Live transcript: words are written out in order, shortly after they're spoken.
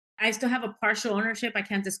I still have a partial ownership. I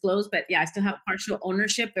can't disclose, but yeah, I still have partial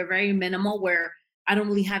ownership. They're very minimal where I don't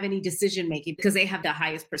really have any decision making because they have the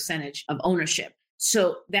highest percentage of ownership.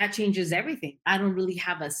 So that changes everything. I don't really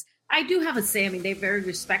have I do have a say. I mean, they're very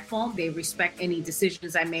respectful. They respect any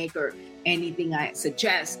decisions I make or anything I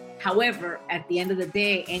suggest. However, at the end of the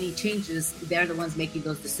day, any changes, they're the ones making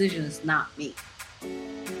those decisions, not me.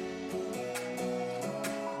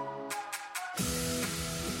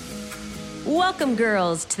 Welcome,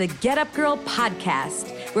 girls, to the Get Up Girl podcast,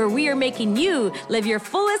 where we are making you live your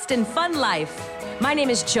fullest and fun life. My name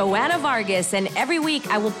is Joanna Vargas, and every week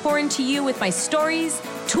I will pour into you with my stories,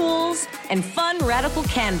 tools, and fun radical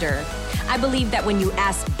candor. I believe that when you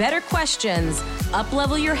ask better questions,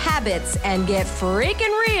 up-level your habits, and get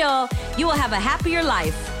freaking real, you will have a happier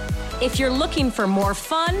life. If you're looking for more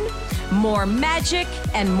fun, more magic,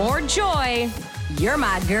 and more joy, you're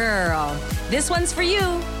my girl. This one's for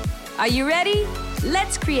you. Are you ready?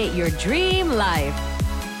 Let's create your dream life.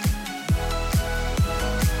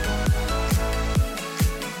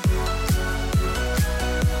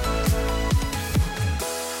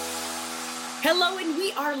 Hello, and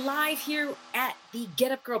we are live here at the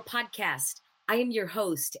Get Up Girl podcast. I am your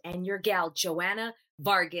host and your gal, Joanna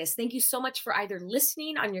Vargas. Thank you so much for either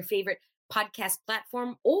listening on your favorite podcast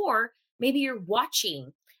platform, or maybe you're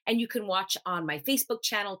watching, and you can watch on my Facebook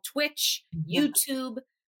channel, Twitch, YouTube,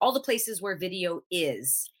 all the places where video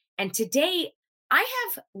is. And today I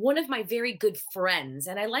have one of my very good friends,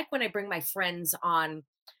 and I like when I bring my friends on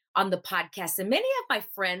the podcast. And many of my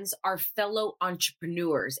friends are fellow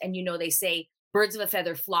entrepreneurs. And they say birds of a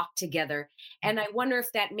feather flock together. And I wonder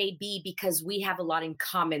if that may be because we have a lot in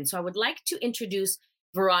common. So I would like to introduce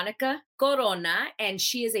Veronica Corona, and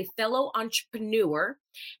she is a fellow entrepreneur.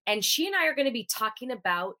 And she and I are going to be talking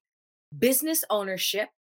about business ownership,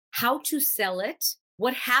 how to sell it,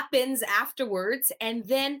 what happens afterwards, and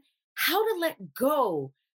then how to let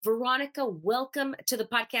go. Veronica, welcome to the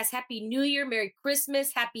podcast. Happy New Year, Merry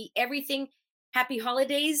Christmas, happy everything, happy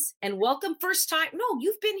holidays, and welcome. First time? No,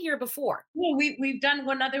 you've been here before. Yeah, we've done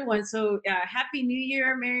one other one. So Happy New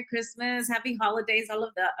Year, Merry Christmas, happy holidays, all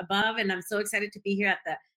of the above. And I'm so excited to be here at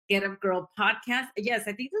the Get Up Girl podcast. Yes,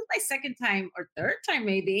 I think this is my second time or third time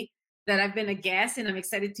maybe that I've been a guest, and I'm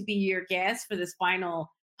excited to be your guest for this final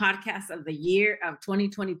podcast of the year of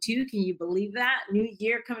 2022. Can you believe that? New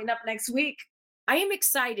year coming up next week. I am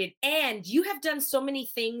excited. And you have done so many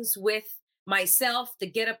things with myself, the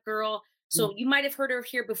Get Up Girl. So you might have heard her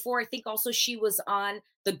here before. I think also she was on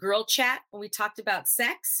the Girl Chat when we talked about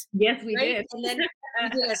sex. Yes, we did. And then we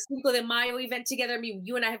did a Cinco de Mayo event together. I mean,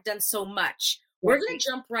 you and I have done so much. We're going to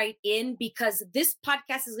jump right in because this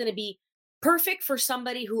podcast is going to be perfect for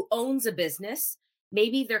somebody who owns a business.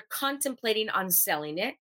 Maybe they're contemplating on selling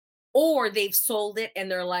it, or they've sold it and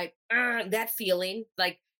they're like, that feeling,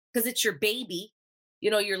 like, because it's your baby,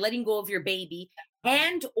 you're letting go of your baby,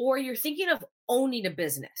 and or you're thinking of owning a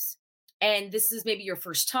business. And this is maybe your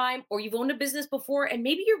first time, or you've owned a business before, and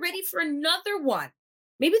maybe you're ready for another one.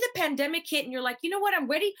 Maybe the pandemic hit and you're like, you know what, I'm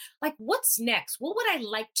ready. Like, what's next? What would I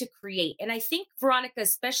like to create? And I think, Veronica,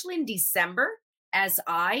 especially in December,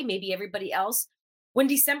 maybe everybody else, when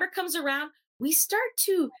December comes around, we start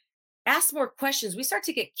to ask more questions. We start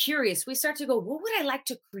to get curious. We start to go, what would I like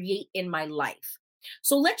to create in my life?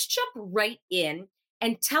 So let's jump right in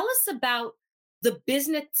and tell us about the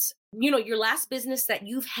business, your last business that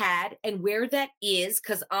you've had and where that is.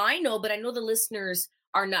 Because I know, but I know the listeners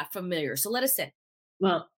are not familiar. So let us in.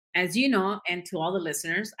 Well, as you know, and to all the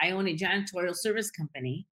listeners, I own a janitorial service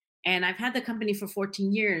company, and I've had the company for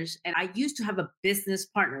 14 years. And I used to have one business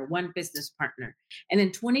partner. And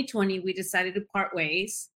in 2020, we decided to part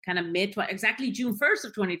ways, kind of exactly June 1st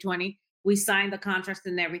of 2020. We signed the contracts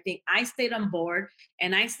and everything. I stayed on board,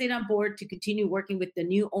 and I stayed on board to continue working with the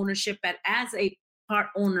new ownership, but as a part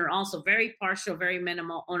owner, also very partial, very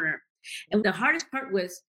minimal owner. And the hardest part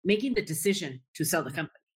was making the decision to sell the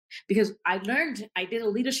company, because I did a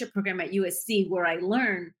leadership program at USC where I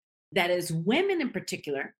learned that as women in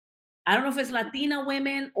particular, I don't know if it's Latina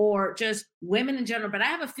women or just women in general, but I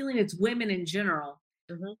have a feeling it's women in general.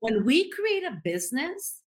 Mm-hmm. When we create a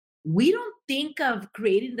business, we don't think of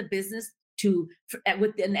creating the business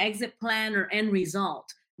with an exit plan or end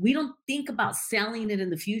result. We don't think about selling it in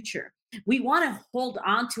the future. We want to hold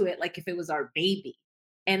on to it like if it was our baby.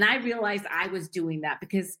 And I realized I was doing that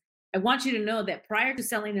because I want you to know that prior to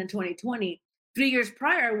selling in 2020, 3 years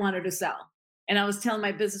prior, I wanted to sell. And I was telling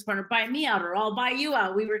my business partner, buy me out or I'll buy you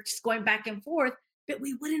out. We were just going back and forth, but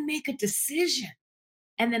we wouldn't make a decision.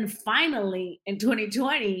 And then finally in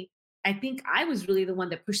 2020, I think I was really the one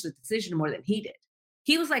that pushed the decision more than he did.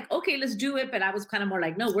 He was like, okay, let's do it. But I was kind of more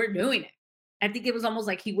like, no, we're doing it. I think it was almost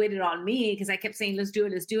like he waited on me because I kept saying, let's do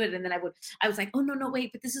it, let's do it. And then I was like, oh no, no,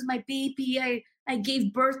 wait, but this is my baby. I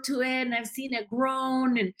gave birth to it and I've seen it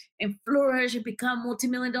grown and flourish and become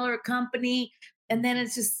multi-million dollar company. And then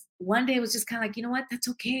it's just one day it was just kind of like, you know what? That's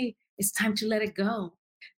okay. It's time to let it go.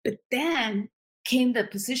 But then came the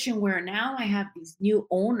position where now I have these new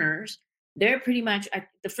owners. They're pretty much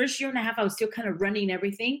the first year and a half, I was still kind of running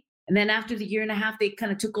everything. And then after the year and a half, they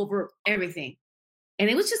kind of took over everything. And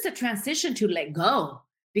it was just a transition to let go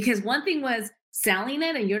because one thing was selling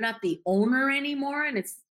it and you're not the owner anymore. And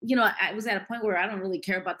it's, I was at a point where I don't really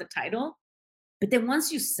care about the title. But then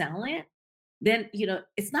once you sell it, then,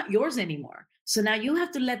 it's not yours anymore. So now you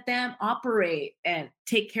have to let them operate and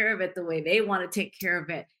take care of it the way they want to take care of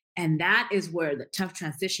it. And that is where the tough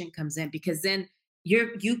transition comes in because then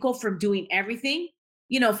you go from doing everything,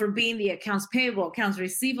 from being the accounts payable, accounts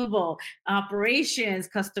receivable, operations,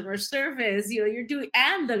 customer service, you're doing,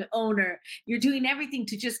 and the owner, you're doing everything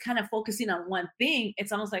to just kind of focusing on one thing.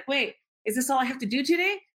 It's almost like, wait, is this all I have to do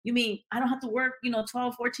today? You mean I don't have to work,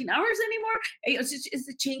 12, 14 hours anymore?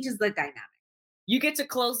 It changes the dynamic. You get to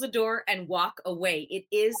close the door and walk away. It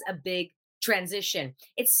is a big transition.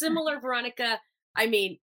 It's similar, Veronica. I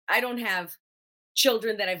mean, I don't have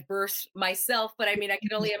children that I've birthed myself, but I mean, I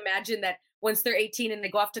can only imagine that once they're 18 and they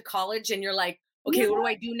go off to college and you're like, okay, what do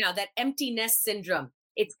I do now? That empty nest syndrome.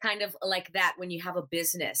 It's kind of like that when you have a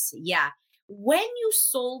business. Yeah. When you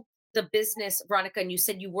sold the business, Veronica, and you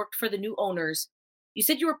said you worked for the new owners, you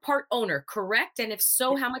said you were part owner, correct? And if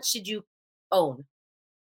so, how much did you own?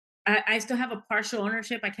 I still have a partial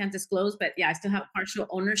ownership. I can't disclose, but yeah, I still have partial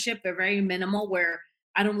ownership. They're very minimal where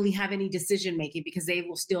I don't really have any decision making because they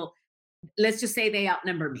will still, let's just say they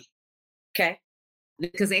outnumber me. Okay.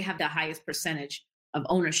 Because they have the highest percentage of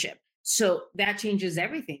ownership. So that changes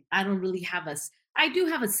everything. I don't really have I do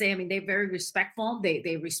have a say. I mean, they're very respectful.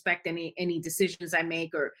 They respect any decisions I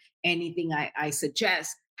make or anything I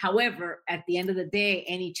suggest. However, at the end of the day,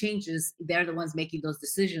 any changes, they're the ones making those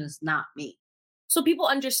decisions, not me. So people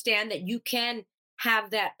understand that you can have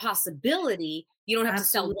that possibility. You don't have to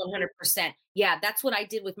sell Absolutely. 100%. Yeah, that's what I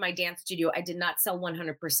did with my dance studio. I did not sell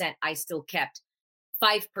 100%. I still kept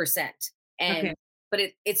 5%. Okay. And but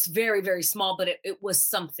it's very, very small, but it was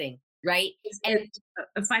something, right? And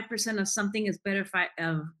 5% of something is better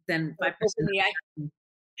than 5%.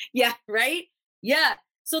 yeah, right? Yeah.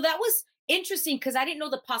 So that was interesting because I didn't know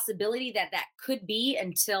the possibility that that could be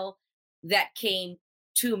until that came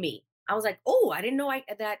to me. I was like, "Oh, I didn't know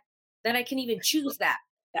that I can even choose that."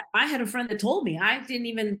 I had a friend that told me. I didn't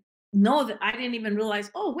even know that. I didn't even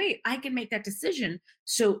realize, oh wait, I can make that decision.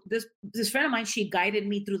 So this friend of mine, she guided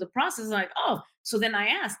me through the process. Like, oh, so then I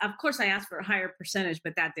asked. Of course, I asked for a higher percentage,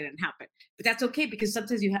 but that didn't happen. But that's okay because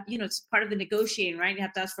sometimes you have, it's part of the negotiating, right? You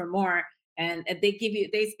have to ask for more, and they give you,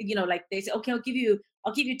 like they say, okay, I'll give you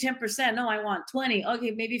 10%. No, I want 20.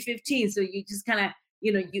 Okay, maybe 15. So you just kind of,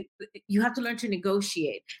 you have to learn to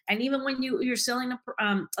negotiate. And even when you're selling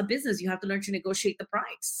a business, you have to learn to negotiate the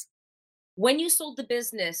price. When you sold the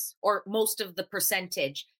business or most of the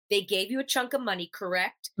percentage, they gave you a chunk of money,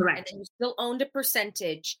 correct? And Correct. then you still owned a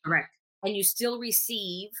percentage Correct. and you still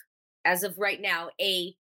receive, as of right now,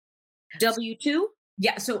 a W-2?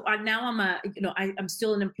 Yeah. So now I'm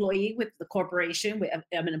still an employee with the corporation.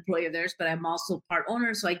 I'm an employee of theirs, but I'm also part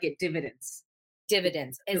owner, so I get dividends.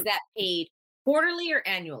 Dividends. Is So that paid quarterly or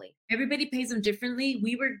annually? everybody pays them differently.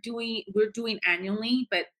 We're doing annually,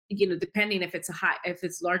 but depending if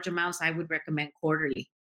it's large amounts, I would recommend quarterly.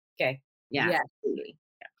 Okay. Yeah. Yeah. Absolutely.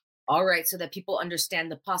 All right, so that people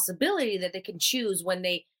understand the possibility that they can choose when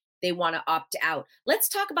they want to opt out. Let's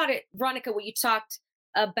talk about it, Veronica, what you talked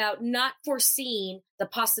about not foreseeing the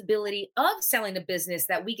possibility of selling a business,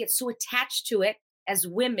 that we get so attached to it as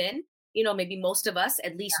women. Maybe most of us,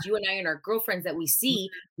 at least you and I and our girlfriends that we see,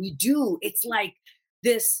 we do. It's like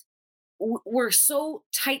this, we're so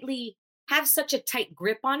tightly, have such a tight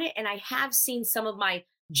grip on it. And I have seen some of my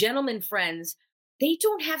gentlemen friends, they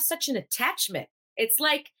don't have such an attachment. It's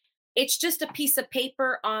like, it's just a piece of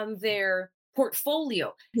paper on their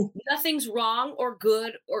portfolio. Yeah. Nothing's wrong or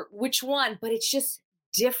good or which one, but it's just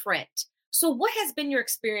different. So what has been your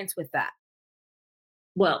experience with that?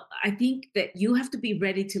 Well, I think that you have to be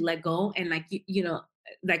ready to let go. And like,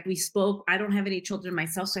 like we spoke, I don't have any children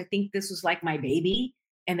myself. So I think this was like my baby.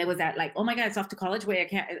 And there was that like, oh my God, it's off to college.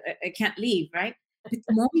 Wait, I can't leave. Right. But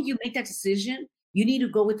the moment you make that decision, you need to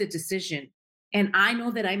go with the decision. And I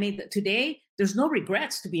know that I made that today. There's no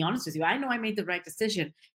regrets, to be honest with you. I know I made the right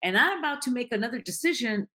decision. And I'm about to make another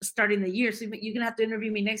decision starting the year. So you're going to have to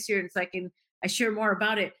interview me next year. And so I share more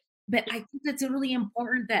about it. But I think that's really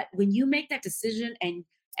important that when you make that decision and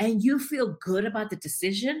you feel good about the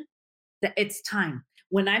decision, that it's time.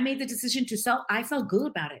 When I made the decision to sell, I felt good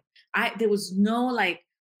about it. There was no like,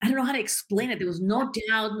 I don't know how to explain it. There was no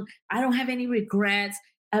doubt. I don't have any regrets.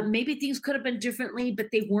 Maybe things could have been differently, but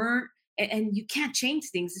they weren't. And you can't change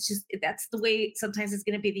things. It's just that's the way sometimes it's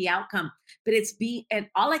going to be the outcome. But and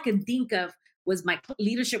all I can think of was my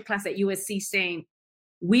leadership class at USC saying,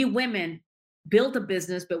 "We women build a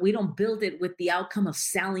business, but we don't build it with the outcome of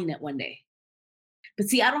selling it one day." But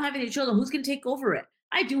see, I don't have any children. Who's going to take over it?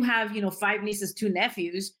 I do have, 5 nieces, 2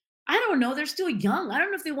 nephews. I don't know. They're still young. I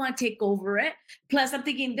don't know if they want to take over it. Plus, I'm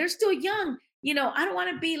thinking they're still young. I don't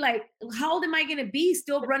want to be like, how old am I going to be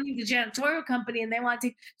still running the janitorial company and they want to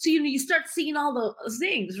take. So, you start seeing all the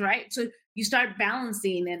things, right? So you start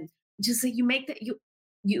balancing and just like you make that,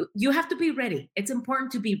 you have to be ready. It's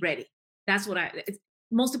important to be ready. That's what it's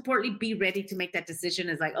most importantly, be ready to make that decision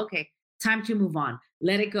is like, okay, time to move on.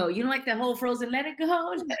 Let it go. You know, like the whole Frozen, let it go,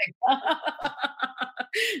 let it go.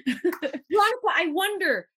 Veronica, I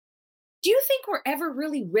wonder, do you think we're ever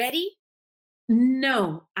really ready?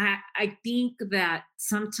 No, I think that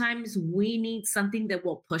sometimes we need something that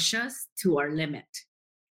will push us to our limit.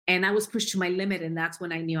 And I was pushed to my limit, and that's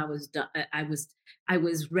when I knew I was done. I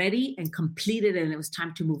was ready and completed, and it was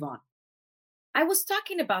time to move on. I was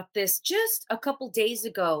talking about this just a couple days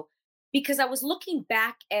ago because I was looking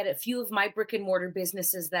back at a few of my brick and mortar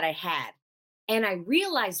businesses that I had. And I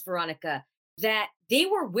realized, Veronica, that they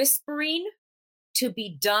were whispering to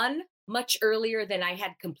be done much earlier than I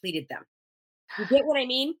had completed them. You get what I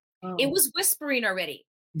mean? It Oh, was whispering already.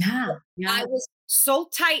 yeah, yeah. I was so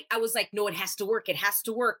tight. I was like, no, it has to work. It has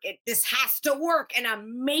to work. This has to work. And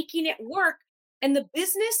I'm making it work. And the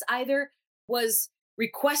business either was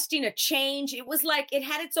requesting a change. It was like it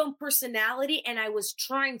had its own personality. And I was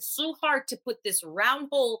trying so hard to put this round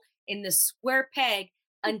hole in this square peg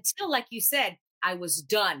until, like you said, I was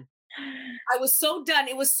done. I was so done.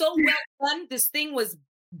 It was so well done. This thing was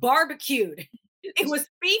barbecued. It was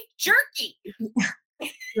beef jerky.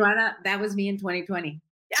 Joanna, that was me in 2020.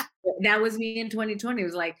 Yeah. That was me in 2020. It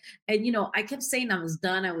was like, and I kept saying I was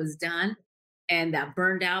done, and that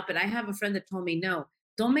burned out. But I have a friend that told me, no,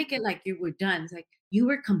 don't make it like you were done. It's like you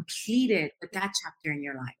were completed with that chapter in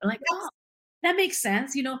your life. I'm like, oh, that makes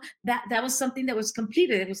sense. That was something that was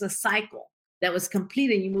completed. It was a cycle that was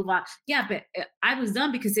completed. And you move on. Yeah, but I was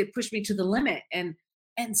done because it pushed me to the limit. And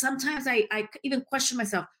sometimes I even question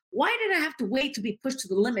myself, why did I have to wait to be pushed to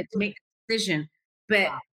the limit to make a decision? But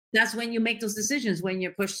Wow. that's when you make those decisions when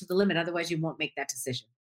you're pushed to the limit. Otherwise, you won't make that decision.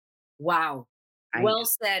 Wow. I know. Well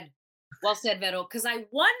said. Well said, Vero. Because I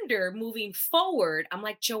wonder moving forward, I'm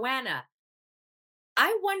like, Joanna,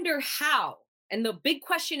 I wonder how, and the big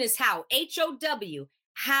question is how, HOW,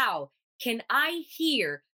 how can I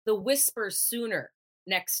hear the whispers sooner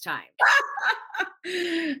next time?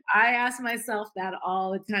 I ask myself that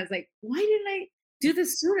all the time. It's like, why didn't I do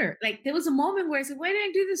this sooner? Like there was a moment where I said, why didn't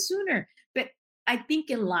I do this sooner? But I think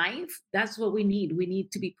in life, that's what we need. We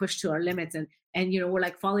need to be pushed to our limits. And we're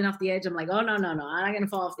like falling off the edge. I'm like, oh no, no, no, I'm not gonna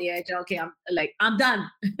fall off the edge. Okay, I'm done.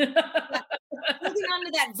 Yeah, holding on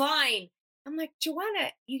to that vine. I'm like,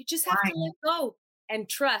 Joanna, you just have to let Fine. go and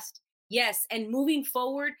trust. Yes. And moving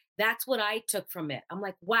forward, that's what I took from it. I'm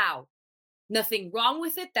like, wow, nothing wrong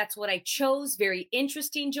with it. That's what I chose. Very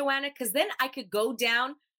interesting, Joanna, because then I could go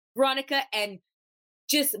down, Veronica, and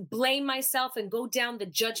just blame myself and go down the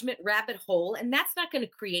judgment rabbit hole. And that's not going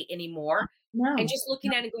to create anymore. And No. just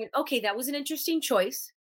looking at it going, okay, that was an interesting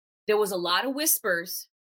choice. There was a lot of whispers.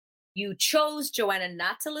 You chose, Joanna,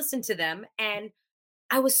 not to listen to them. And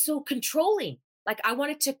I was so controlling. Like I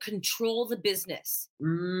wanted to control the business. When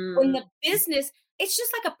Mm, the business, it's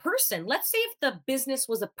just like a person. Let's say if the business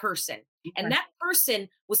was a person and okay. that person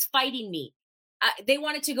was fighting me. They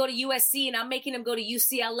wanted to go to USC and I'm making them go to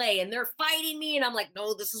UCLA and they're fighting me. And I'm like,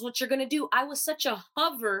 no, this is what you're going to do. I was such a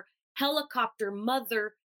hover helicopter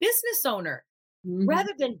mother business owner Mhm.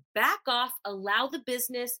 rather than back off, allow the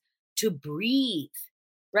business to breathe.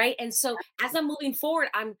 Right. And so as I'm moving forward,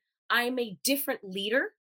 I'm a different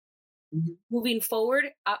leader Mhm. moving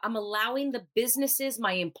forward. I'm allowing the businesses,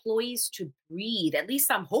 my employees to breathe. At least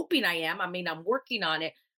I'm hoping I am. I mean, I'm working on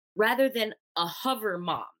it rather than a hover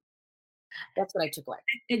mom. That's what I took away.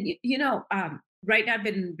 And right now I've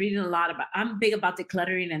been reading a lot about. I'm big about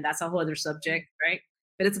decluttering, and that's a whole other subject, right?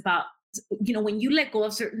 But it's about when you let go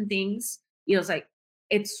of certain things, it's like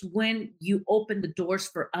it's when you open the doors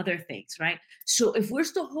for other things, right? So if we're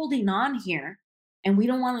still holding on here and we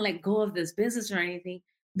don't want to let go of this business or anything,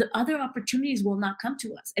 the other opportunities will not come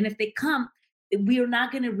to us. And if they come, we are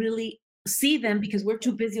not going to really see them because we're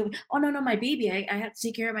too busy. Oh no, no, my baby! I have to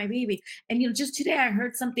take care of my baby. And just today I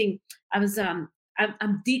heard something. I was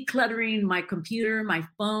I'm decluttering my computer, my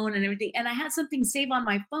phone, and everything. And I had something saved on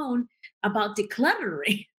my phone about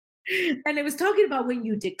decluttering. And it was talking about when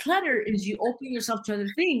you declutter is you open yourself to other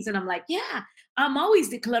things. And I'm like, yeah, I'm always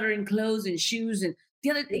decluttering clothes and shoes. And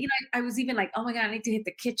the other, I was even like, oh my God, I need to hit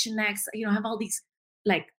the kitchen next. I have all these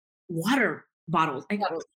like water bottles.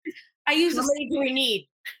 I use How the many do we need?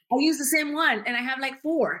 I use the same one, and I have like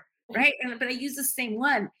 4, right? But I use the same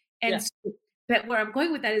one. Yeah. And so, but where I'm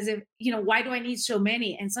going with that is if, why do I need so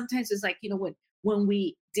many? And sometimes it's like, when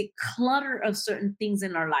we declutter of certain things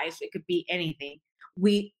in our lives, it could be anything.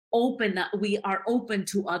 We are open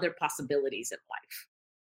to other possibilities in life.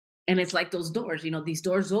 And it's like those doors, these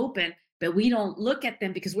doors open, but we don't look at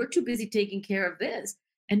them because we're too busy taking care of this.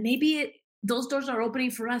 And maybe those doors are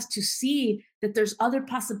opening for us to see that there's other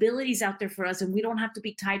possibilities out there for us, and we don't have to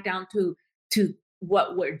be tied down to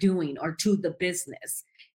what we're doing or to the business.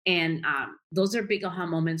 And those are big aha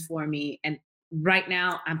moments for me. And right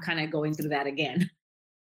now, I'm kind of going through that again.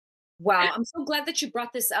 Wow. I'm so glad that you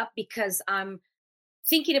brought this up because I'm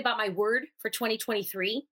thinking about my word for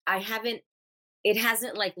 2023. It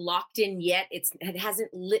hasn't like locked in yet. It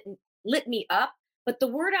hasn't lit me up. But the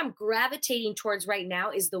word I'm gravitating towards right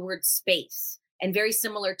now is the word space. And very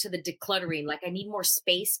similar to the decluttering. Like I need more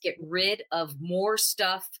space, get rid of more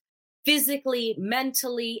stuff physically,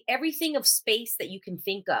 mentally, everything of space that you can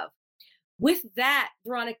think of. With that,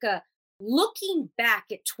 Veronica, looking back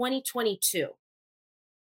at 2022,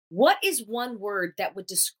 what is one word that would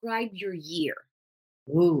describe your year?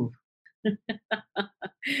 Ooh.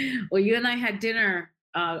 Well, you and I had dinner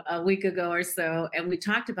a week ago or so, and we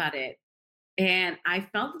talked about it. And I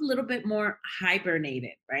felt a little bit more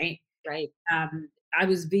hibernated, right? Right. I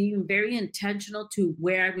was being very intentional to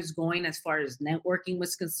where I was going as far as networking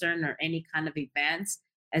was concerned or any kind of events.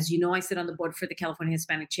 As you know, I sit on the board for the California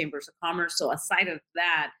Hispanic Chambers of Commerce. So aside of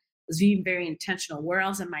that, I was being very intentional. Where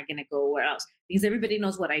else am I going to go? Where else? Because everybody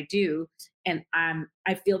knows what I do. And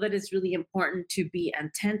I feel that it's really important to be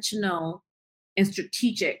intentional and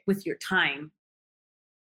strategic with your time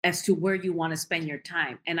as to where you want to spend your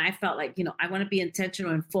time. And I felt like, I want to be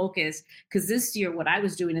intentional and focused because this year, what I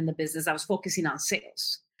was doing in the business, I was focusing on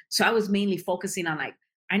sales. So I was mainly focusing on like,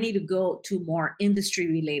 I need to go to more industry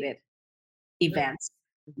related events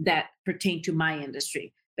that pertain to my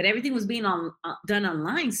industry. But everything was being done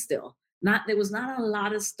online still. There was not a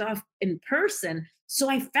lot of stuff in person. So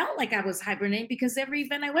I felt like I was hibernating because every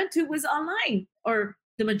event I went to was online or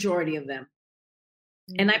the majority of them.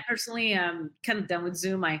 And I personally am kind of done with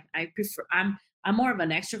Zoom. I prefer I'm more of an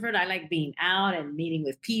extrovert. I like being out and meeting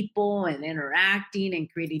with people and interacting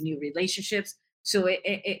and creating new relationships. So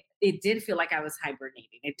it did feel like I was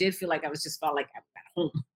hibernating. It did feel like I was just felt like I'm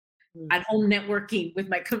Mm. at home networking with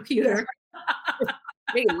my computer.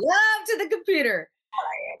 Make love to the computer.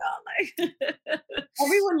 Like,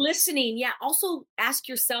 Everyone listening, yeah, also ask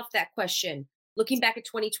yourself that question. Looking back at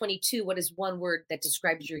 2022, what is one word that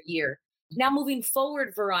describes your year? Now moving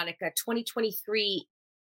forward, Veronica, 2023,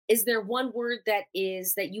 is there one word that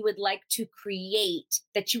you would like to create,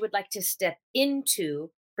 that you would like to step into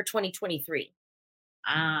for 2023?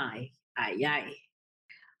 ay, ay,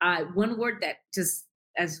 ay. One word that just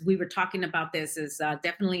as we were talking about this is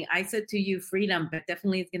definitely, I said to you freedom, but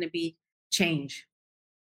definitely it's going to be change.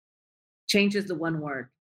 Change is the one word.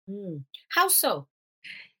 Mm. How so?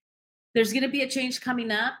 There's going to be a change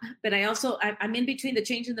coming up, but I'm in between the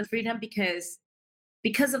change and the freedom because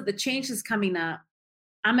of the changes coming up.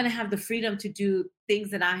 I'm going to have the freedom to do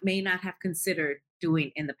things that I may not have considered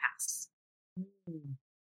doing in the past. Mm.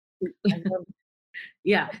 I love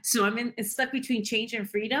Yeah. So it's stuck between change and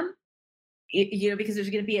freedom, because there's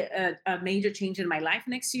going to be a major change in my life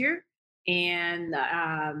next year, and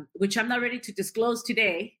which I'm not ready to disclose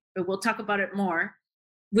today, but we'll talk about it more,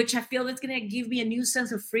 which I feel that's going to give me a new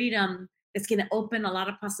sense of freedom. It's going to open a lot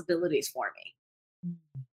of possibilities for me.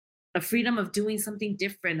 Mm. A freedom of doing something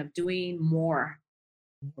different, of doing more.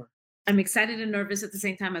 I'm excited and nervous at the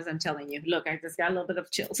same time as I'm telling you. Look, I just got a little bit of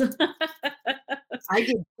chills. I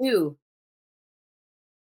did too.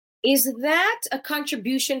 Is that a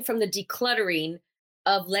contribution from the decluttering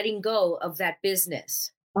of letting go of that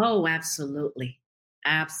business? Oh, absolutely.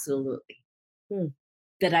 Absolutely. Hmm.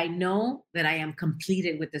 That I know that I am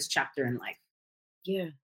completed with this chapter in life. Yeah.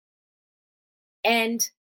 And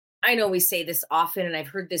I know we say this often, and I've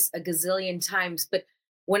heard this a gazillion times, but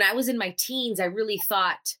when I was in my teens, I really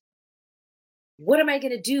thought, what am I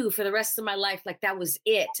going to do for the rest of my life? Like that was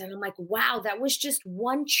it. And I'm like, wow, that was just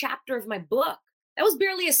one chapter of my book. That was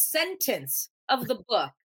barely a sentence of the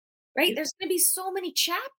book, right? There's going to be so many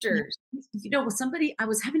chapters. I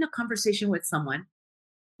was having a conversation with someone,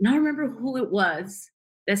 and I don't remember who it was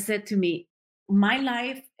that said to me, my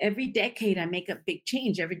life, every decade, I make a big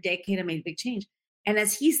change. Every decade, I made a big change. And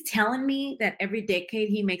as he's telling me that every decade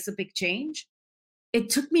he makes a big change, it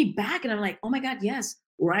took me back. And I'm like, oh my God, yes.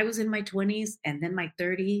 Where I was in my 20s and then my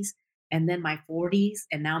 30s and then my 40s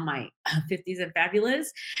and now my 50s and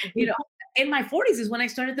fabulous. You know, in my 40s is when I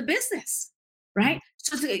started the business, right?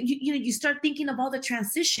 So you start thinking of all the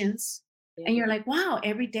transitions Yeah. and you're like, wow,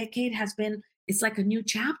 every decade has been, it's like a new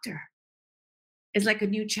chapter. It's like a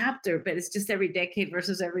new chapter, but it's just every decade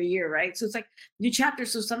versus every year, right? So it's like new chapter.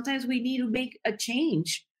 So sometimes we need to make a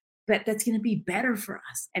change, but that's going to be better for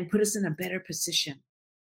us and put us in a better position.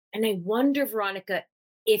 And I wonder, Veronica,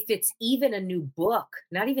 if it's even a new book,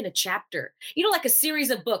 not even a chapter, like a series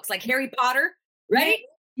of books like Harry Potter, Yeah. right?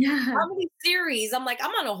 Yeah. How many series? I'm like,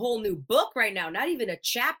 I'm on a whole new book right now, not even a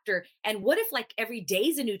chapter. And what if like every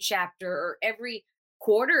day's a new chapter or every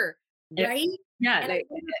quarter, Yeah. right? Yeah. And I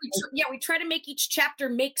wonder if we try to make each chapter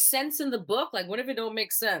make sense in the book. Like, what if it don't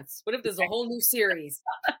make sense? What if there's a whole new series?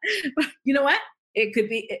 You know what? It could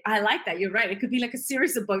be, I like that. You're right. It could be like a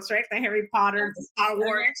series of books, right? The Harry Potter, the Star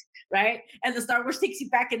Wars, right? And the Star Wars takes you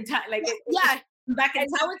back in time. Like, Yeah. back in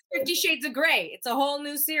And time. now it's 50 Shades of Grey. It's a whole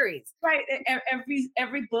new series. Right.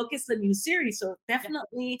 Every book is a new series. So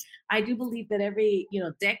definitely I do believe that every,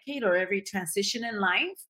 decade or every transition in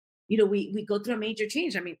life, we go through a major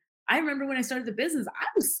change. I mean, I remember when I started the business, I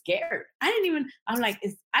was scared. I'm like,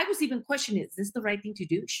 I was even questioning, is this the right thing to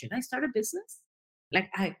do? Should I start a business? Like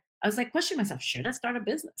I was like questioning myself, should I start a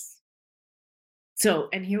business? So,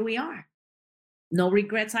 and here we are. No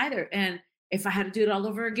regrets either. And if I had to do it all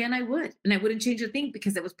over again, I would. And I wouldn't change a thing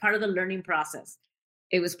because it was part of the learning process.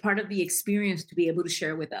 It was part of the experience to be able to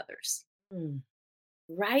share with others. Mm.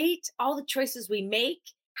 Right? All the choices we make,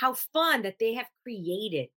 how fun that they have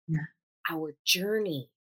created Yeah. our journey.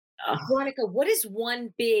 Oh, Veronica, what is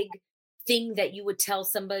one big thing that you would tell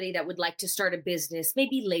somebody that would like to start a business,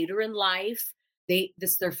 maybe later in life? This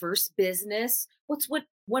is their first business. What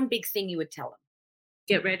one big thing you would tell them?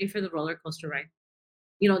 get ready for the roller coaster ride.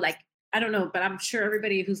 Like, I don't know, but I'm sure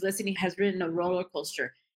everybody who's listening has ridden a roller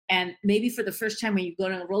coaster. And maybe for the first time when you go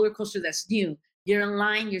on a roller coaster that's new, you're in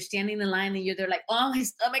line, you're standing in line, and you're there like, oh, my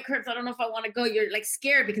stomach hurts. I don't know if I want to go. You're like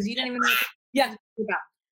scared because you don't even know what Yeah. about.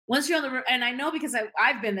 Once you're on and I know because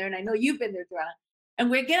I've been there and I know you've been there, Joanna. And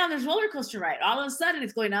we get on this roller coaster ride. All of a sudden,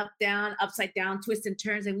 it's going up, down, upside down, twists and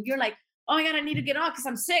turns. And you're like, oh my God, I need to get off because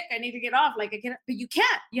I'm sick. I need to get off. Like, I can't, but you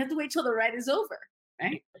can't. You have to wait till the ride is over.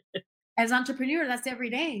 Right. As entrepreneur, that's every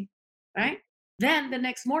day, right? Then the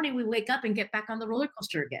next morning we wake up and get back on the roller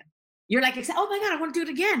coaster again. You're like, oh my God, I want to do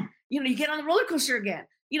it again. You get on the roller coaster again.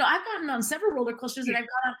 I've gotten on several roller coasters and I've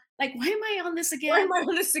gone on, like, why am I on this again? Why am I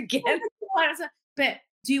on this again? But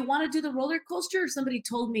do you want to do the roller coaster? Or somebody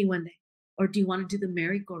told me one day, or do you want to do the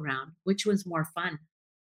merry-go-round? Which one's more fun?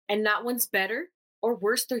 And not one's better or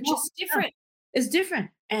worse. They're No, just no, different. it's different.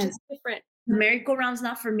 And Just different. the merry-go-round's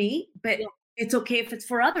not for me, but Yeah. it's okay if it's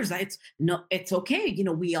for others. It's okay.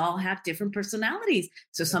 We all have different personalities.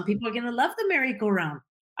 So some people are gonna love the merry-go-round.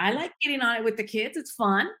 I like getting on it with the kids. It's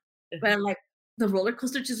fun, but I'm like the roller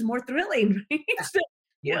coaster is just more thrilling, right? So,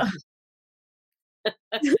 Yeah.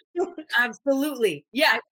 yeah. Absolutely.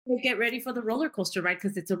 Yeah. I would get ready for the roller coaster ride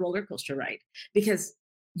because it's a roller coaster ride. Because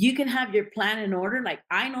you can have your plan in order. Like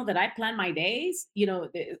I know that I plan my days.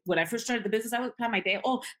 When I first started the business, I would plan my day.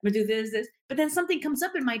 Oh, I'm gonna do this. But then something comes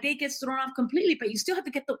up and my day gets thrown off completely. But you still have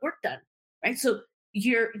to get the work done, right? So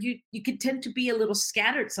you can tend to be a little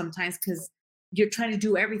scattered sometimes because you're trying to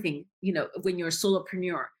do everything. When you're a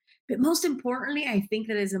solopreneur. But most importantly, I think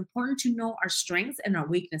that it's important to know our strengths and our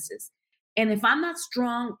weaknesses. And if I'm not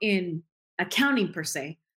strong in accounting per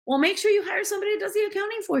se, well, make sure you hire somebody that does the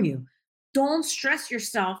accounting for you. Don't stress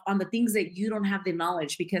yourself on the things that you don't have the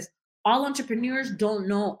knowledge because all entrepreneurs don't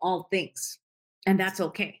know all things, and that's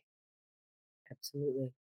okay.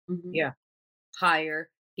 Absolutely. Mhm. Yeah. Hire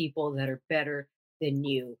people that are better than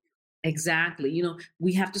you. Exactly.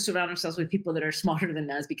 We have to surround ourselves with people that are smarter than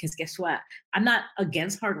us because guess what? I'm not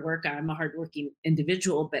against hard work. I'm a hardworking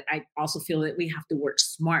individual, but I also feel that we have to work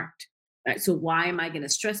smart. Right. So why am I going to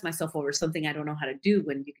stress myself over something I don't know how to do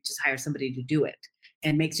when you can just hire somebody to do it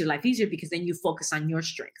and makes your life easier because then you focus on your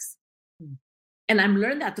strengths. Mm. And I've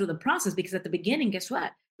learned that through the process because at the beginning, guess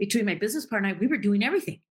what? Between my business partner and I, we were doing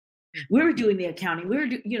everything. We were doing the accounting.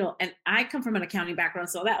 And I come from an accounting background,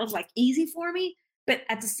 so that was like easy for me. But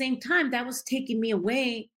at the same time, that was taking me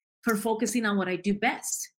away from focusing on what I do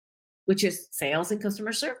best, which is sales and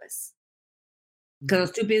customer service. Because I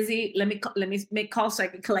was too busy. Let me make calls so I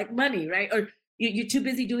can collect money, right? Or you're too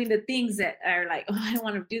busy doing the things that are like, oh, I don't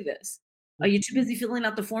want to do this. Or you're too busy filling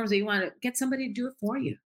out the forms that you want to get somebody to do it for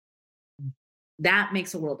you. That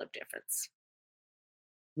makes a world of difference.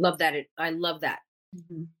 Love that. I love that.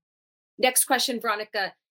 Mhm. Next question,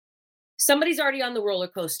 Veronica. Somebody's already on the roller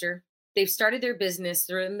coaster. They've started their business.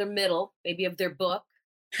 They're in the middle, maybe of their book.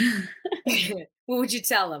 What would you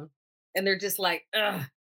tell them? And they're just like, ugh,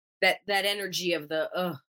 that energy of the,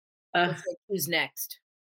 ugh, Ugh, it's like, who's next?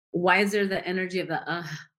 why is there the energy of the,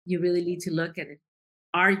 you really need to look at it.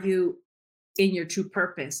 Are you in your true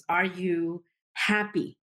purpose? Are you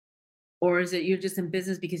happy? Or is it you're just in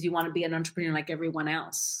business because you want to be an entrepreneur like everyone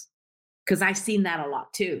else? Because I've seen that a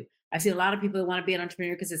lot too. I see a lot of people that want to be an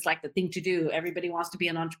entrepreneur because it's like the thing to do. Everybody wants to be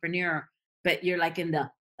an entrepreneur, but you're like in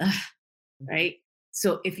the Mhm. right.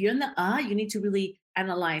 So if you're in the you need to really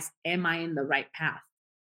analyze: Am I in the right path?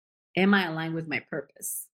 Am I aligned with my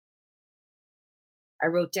purpose? I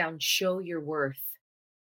wrote down show your worth.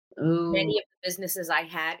 Oh, Many of the businesses I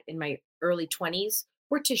had in my early 20s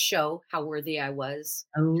were to show how worthy I was,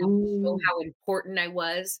 to show oh, how important I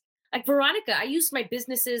was. Like Veronica, I used my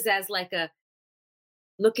businesses as like a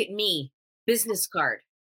look at me business card,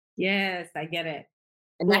 yes, I get it.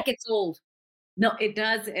 and Well, that gets old. no, it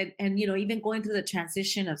does, and even going through the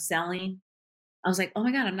transition of selling, I was like, oh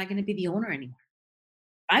my god, I'm not going to be the owner anymore.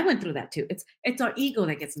 I went through that too. It's our ego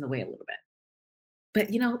that gets in the way a little bit. But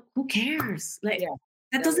who cares? Like Yeah,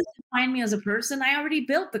 that no, doesn't define me as a person. I already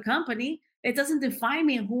built the company. It doesn't define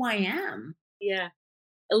me and who I am. yeah.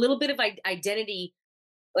 A little bit of identity,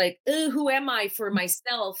 like, who am I for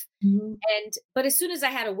myself? Mhm. And but as soon as I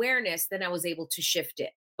had awareness, then I was able to shift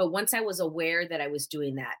it. But once I was aware that I was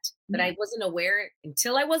doing that, but Yeah. I wasn't aware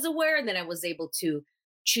until I was aware, and then I was able to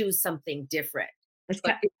choose something different. It's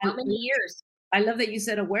But kind how many years? I love that you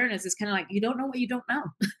said awareness. It's kind of like you don't know what you don't know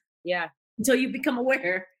Yeah, until you become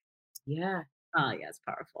aware. yeah. Oh yeah, it's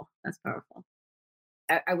powerful. That's powerful.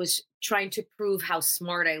 I was trying to prove how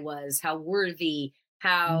smart I was, how worthy,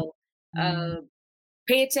 how Mhm. uh,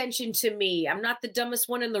 pay attention to me. I'm not the dumbest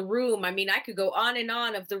one in the room. I mean, I could go on and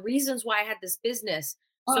on of the reasons why I had this business.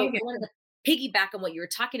 Oh, I So I get wanted to piggyback on what you were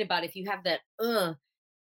talking about. If you have that,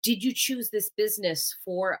 did you choose this business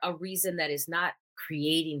for a reason that is not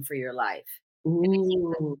creating for your life? And I think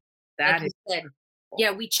that, ooh, like that you is said, cool.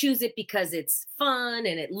 yeah, we choose it because it's fun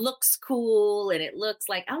and it looks cool and it looks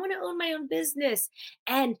like I want to own my own business.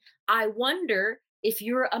 And I wonder if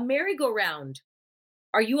you're a merry-go-round.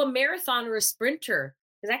 Are you a marathon or a sprinter?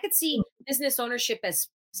 Because I could see business ownership as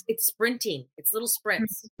it's sprinting, it's little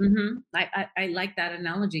sprints. Mhm. I like that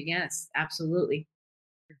analogy. Yes, absolutely.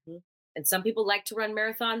 Mhm. And some people like to run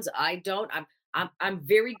marathons. I don't. I'm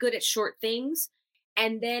very good at short things.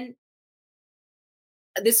 And then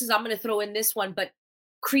this is I'm going to throw in this one, but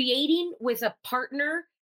creating with a partner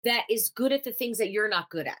that is good at the things that you're not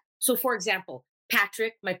good at. So, for example,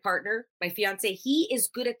 Patrick, my partner, my fiance, he is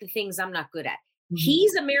good at the things I'm not good at. Mhm.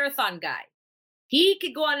 He's a marathon guy. He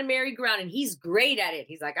could go on a merry-go-round and he's great at it.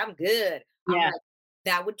 He's like, I'm good. I'm Yeah. like,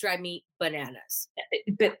 that would drive me bananas.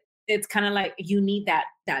 But it's kind of like you need that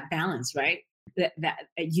balance, right? That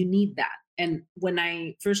you need that. And when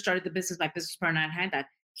I first started the business, my business partner had that.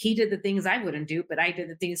 He did the things I wouldn't do, but I did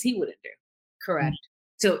the things he wouldn't do. Mm. Correct.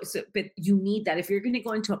 But you need that if you're going to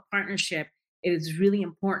go into a partnership. It is really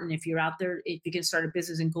important if you're out there, if you can start a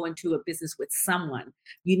business and go into a business with someone,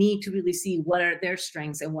 you need to really see what are their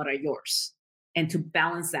strengths and what are yours, and to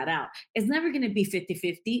balance that out. It's never going to be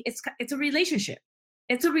 50-50. It's a relationship.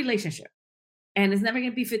 It's a relationship, and it's never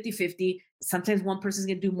going to be 50-50. Sometimes one person's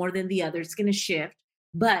going to do more than the other. It's going to shift.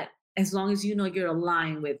 But as long as you know you're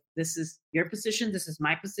aligned with, this is your position, this is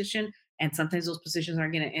my position, and sometimes those positions are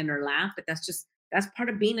going to interlap, but that's part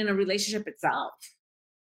of being in a relationship itself.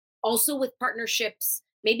 Also, with partnerships,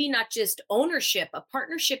 maybe not just ownership. A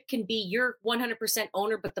partnership can be you're 100%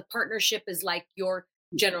 owner, but the partnership is like your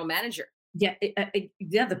general manager. Yeah,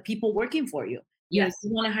 yeah, the people working for you. Yes.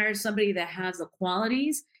 You want to hire somebody that has the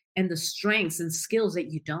qualities and the strengths and skills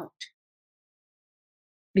that you don't,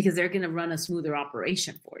 because they're going to run a smoother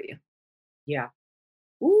operation for you. Yeah.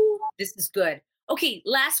 Ooh, this is good. Okay,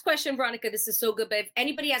 last question, Veronica. This is so good. But if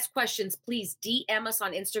anybody has questions, please DM us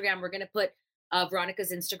on Instagram. We're going to put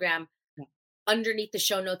Veronica's Instagram underneath the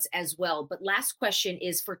show notes as well. But last question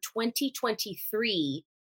is for 2023,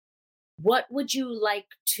 what would you like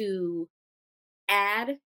to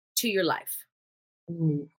add to your life?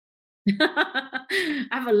 Ooh. I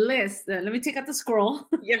have a list. Let me take out the scroll.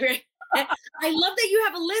 Yeah, right. I love that you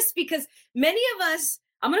have a list because many of us,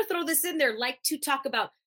 I'm going to throw this in there, like to talk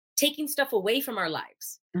about taking stuff away from our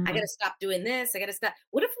lives. I got Mhm. to stop doing this. I got to stop.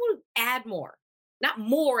 What if we add more? Not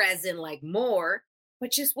more as in like more,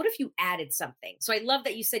 but just what if you added something? So I love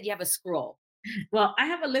that you said you have a scroll. Well, I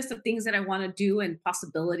have a list of things that I want to do and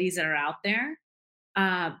possibilities that are out there.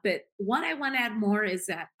 But what I want to add more is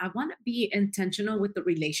that I want to be intentional with the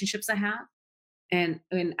relationships I have. And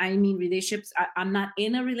I mean relationships. I'm not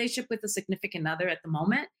in a relationship with a significant other at the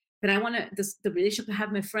moment, but I want to the relationship I have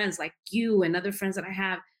with my friends like you and other friends that I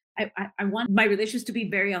have. I want my relationships to be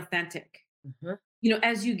very authentic. Mhm.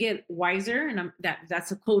 As you get wiser, and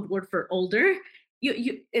that's a code word for older.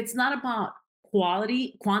 It's not about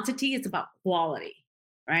quantity. It's about quality,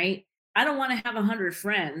 right? I don't want to have 100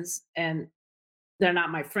 friends and they're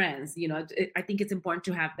not my friends. I think it's important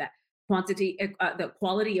to have that the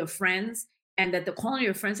quality of friends, and that the quality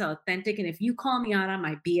of friends are authentic. And if you call me out on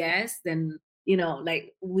my BS, then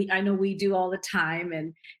like I know we do all the time,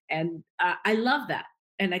 and I love that.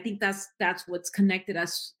 And I think that's what's connected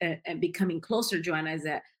us and becoming closer, Joanna. Is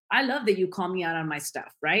that I love that you call me out on my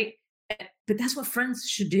stuff, right? But that's what friends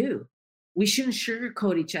should do. We shouldn't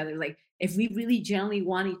sugarcoat each other. Like if we really genuinely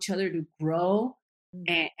want each other to grow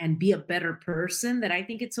Mm. and be a better person, that I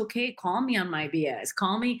think it's okay. Call me on my BS.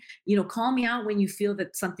 Call me out when you feel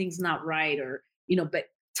that something's not right, but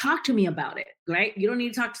talk to me about it, right? You don't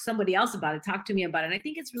need to talk to somebody else about it. Talk to me about it. And I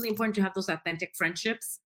think it's really important to have those authentic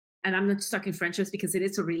friendships. And I'm not just talking friendships because it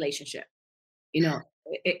is a relationship.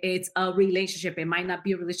 It's a relationship. It might not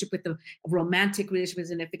be a relationship with a romantic relationship with a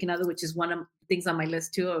significant other, which is one of the things on my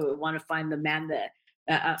list too. I want to find the man that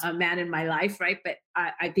a man in my life, right? But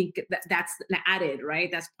I think that's added, right?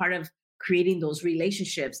 That's part of creating those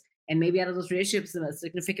relationships. And maybe out of those relationships, a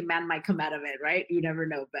significant man might come out of it, right? You never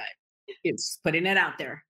know, but it's putting it out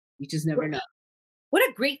there. You just never know. What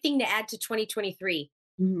a great thing to add to 2023.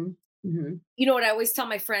 Hmm. Hmm. You know what I always tell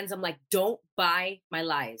my friends? I'm like, don't buy my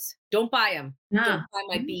lies. Don't buy them. Don't Yeah. buy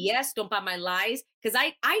my BS. Don't buy my lies. Because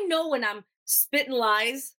I know when I'm spitting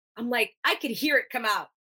lies, I'm like, I could hear it come out.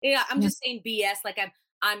 Yeah, I'm Yeah. just saying BS. Like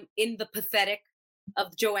I'm in the pathetic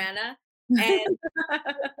of Joanna. And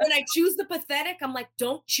when I choose the pathetic, I'm like,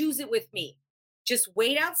 don't choose it with me. Just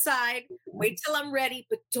wait outside, wait till I'm ready,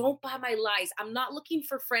 but don't buy my lies. I'm not looking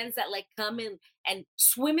for friends that like come in and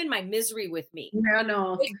swim in my misery with me. No,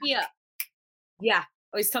 no. Wake me up. Yeah. I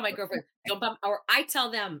always tell my girlfriend, don't buy, or I tell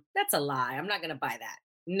them, that's a lie. I'm not going to buy that.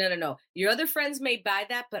 No, no, no. Your other friends may buy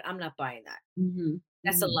that, but I'm not buying that. Hmm.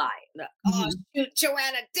 That's a Hmm. lie. Oh, Hmm. shoot,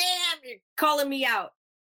 Joanna, damn, you're calling me out.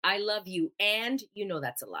 I love you. And you know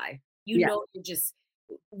that's a lie. You Yeah. know,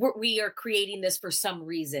 we are creating this for some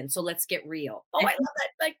reason. So let's get real. Oh, I love that.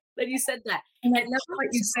 Like that you said that. And I And love what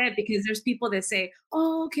you said, because there's people that say,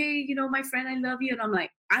 "Oh, okay, my friend, I love you," and I'm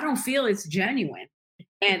like, I don't feel it's genuine,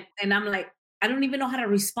 and I'm like, I don't even know how to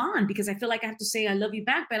respond because I feel like I have to say I love you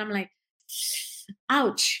back, but I'm like,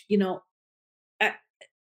 ouch, uh,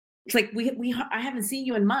 it's like I haven't seen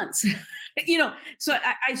you in months, So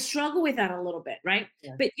I struggle with that a little bit, right?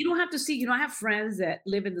 yeah. But you don't have to see. I have friends that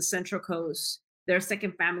live in the Central Coast. They're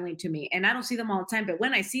second family to me, and I don't see them all the time. But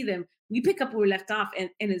when I see them, we pick up where we left off, and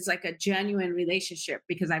it's like a genuine relationship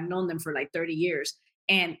because I've known them for like 30 years.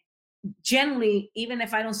 And generally, even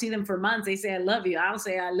if I don't see them for months, they say I love you. I'll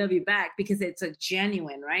say I love you back because it's a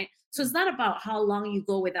genuine, right? So it's not about how long you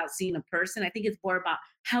go without seeing a person. I think it's more about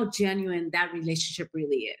how genuine that relationship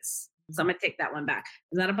really is. So I'm Mhm. gonna take that one back.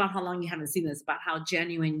 It's not about how long you haven't seen them. It's about how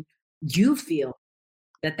genuine you feel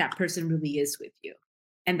that that person really is with you.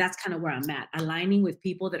 And that's kind of where I'm at, aligning with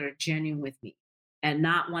people that are genuine with me and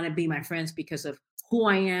not want to be my friends because of who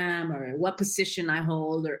I am or what position I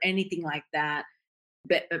hold or anything like that,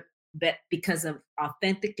 but because of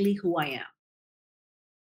authentically who I am.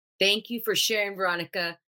 Thank you for sharing,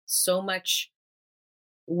 Veronica. So much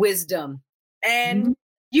wisdom and Mhm.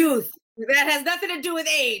 youth. That has nothing to do with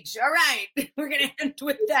age. All right. We're going to end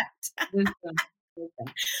with that. Wisdom,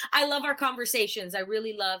 wisdom. I love our conversations. I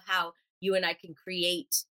really love how you and I can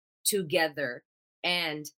create together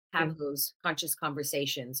and Yeah. have those conscious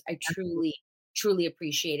conversations. I truly, truly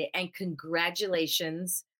appreciate it. And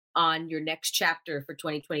congratulations on your next chapter for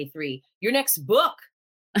 2023, your next book,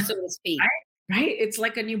 so to speak. Right? Right? It's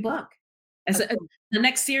like a new book. As Of the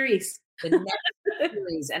next series. the next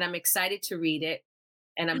series. And I'm excited to read it.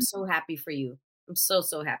 And I'm so happy for you. I'm so,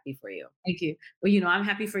 so happy for you. Thank you. Well, I'm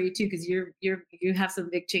happy for you too because you have some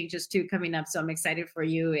big changes too coming up. So I'm excited for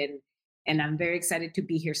you, and I'm very excited to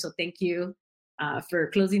be here. So thank you for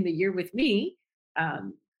closing the year with me. I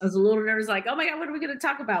was a little nervous, like, oh my god, what are we going to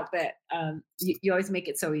talk about? But you always make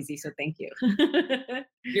it so easy. So thank you.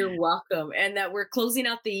 You're welcome. And that we're closing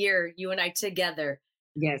out the year, you and I together.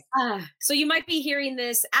 Yes. So you might be hearing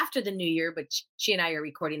this after the new year, but she and I are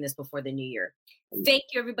recording this before the new year. Thank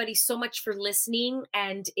you, everybody, so much for listening.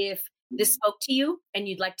 And if this spoke to you and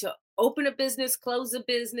you'd like to open a business, close a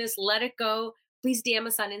business, let it go, please DM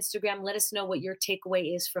us on Instagram. Let us know what your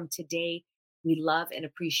takeaway is from today. We love and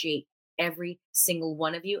appreciate every single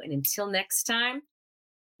one of you. And until next time,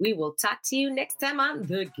 we will talk to you next time on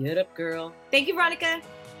The Get Up Girl. Thank you, Veronica.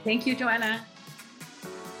 Thank you, Joanna.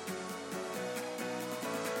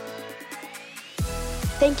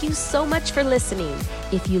 Thank you so much for listening.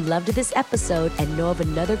 If you loved this episode and know of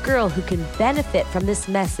another girl who can benefit from this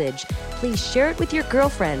message, please share it with your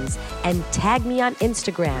girlfriends and tag me on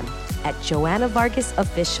Instagram at Joanna Vargas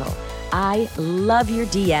Official. I love your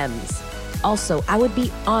DMs. Also, I would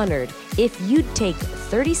be honored if you'd take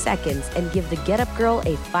 30 seconds and give The Get Up Girl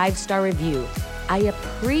a 5-star review. I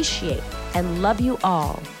appreciate and love you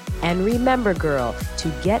all. And remember, girl, to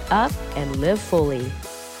get up and live fully.